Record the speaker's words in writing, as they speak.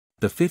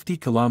The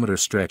 50-kilometer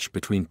stretch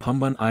between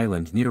Pamban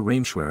Island near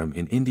Rameshwaram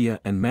in India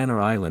and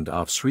Mannar Island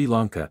off Sri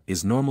Lanka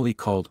is normally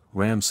called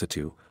Nala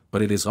Setu,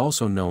 but it is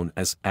also known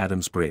as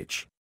Adam's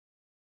Bridge.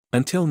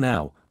 Until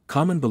now,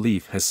 common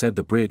belief has said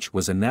the bridge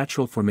was a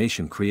natural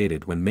formation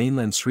created when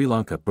mainland Sri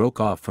Lanka broke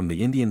off from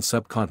the Indian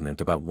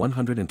subcontinent about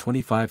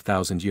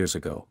 125,000 years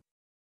ago.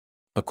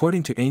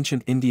 According to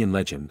ancient Indian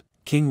legend,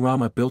 King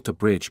Rama built a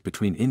bridge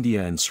between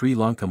India and Sri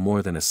Lanka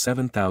more than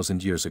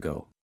 7,000 years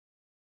ago.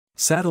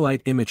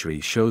 Satellite imagery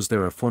shows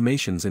there are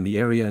formations in the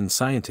area, and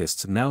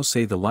scientists now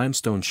say the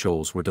limestone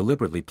shoals were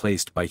deliberately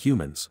placed by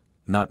humans,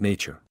 not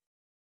nature.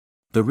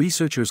 The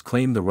researchers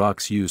claim the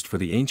rocks used for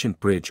the ancient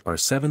bridge are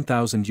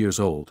 7,000 years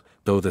old,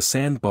 though the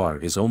sand bar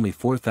is only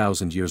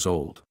 4,000 years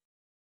old.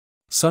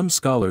 Some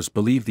scholars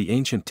believe the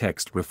ancient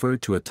text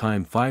referred to a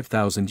time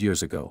 5,000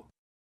 years ago.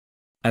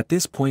 At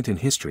this point in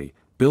history,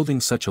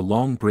 building such a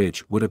long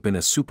bridge would have been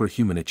a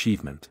superhuman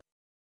achievement.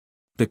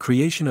 The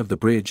creation of the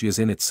bridge is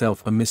in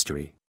itself a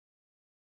mystery.